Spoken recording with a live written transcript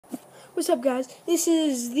What's up, guys? This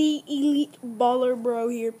is the Elite Baller Bro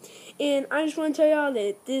here, and I just want to tell y'all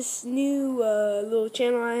that this new little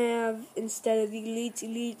channel I have, instead of the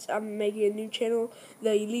Elites, I'm making a new channel,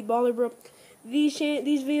 the Elite Baller Bro. These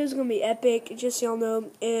videos are gonna be epic, just so y'all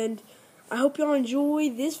know, and I hope y'all enjoy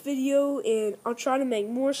this video, and I'll try to make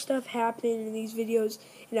more stuff happen in these videos.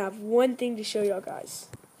 And I have one thing to show y'all guys.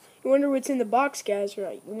 You wonder what's in the box, guys?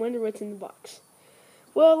 Right? You wonder what's in the box.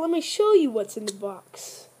 Well, let me show you what's in the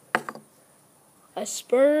box. A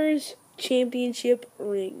Spurs championship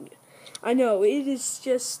ring. I know, it is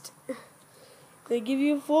just... They give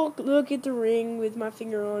you a full look at the ring with my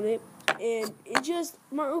finger on it. And it just...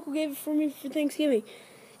 My uncle gave it for me for Thanksgiving.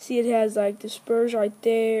 See, it has, like, the Spurs right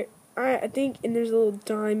there. I think, and there's a little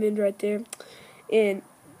diamond right there. And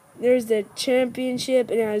there's the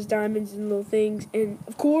championship, and it has diamonds and little things. And,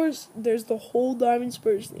 of course, there's the whole Diamond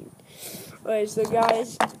Spurs thing. Alright, so,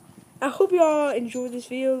 guys, I hope y'all enjoy this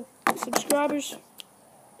video. Subscribers,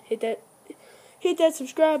 hit that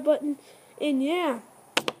subscribe button, and yeah,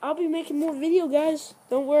 I'll be making more video, guys,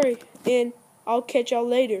 don't worry, and I'll catch y'all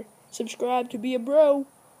later. Subscribe to be a bro,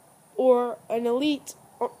 or an elite,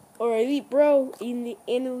 or elite bro, an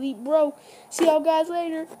elite bro. See y'all guys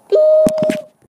later.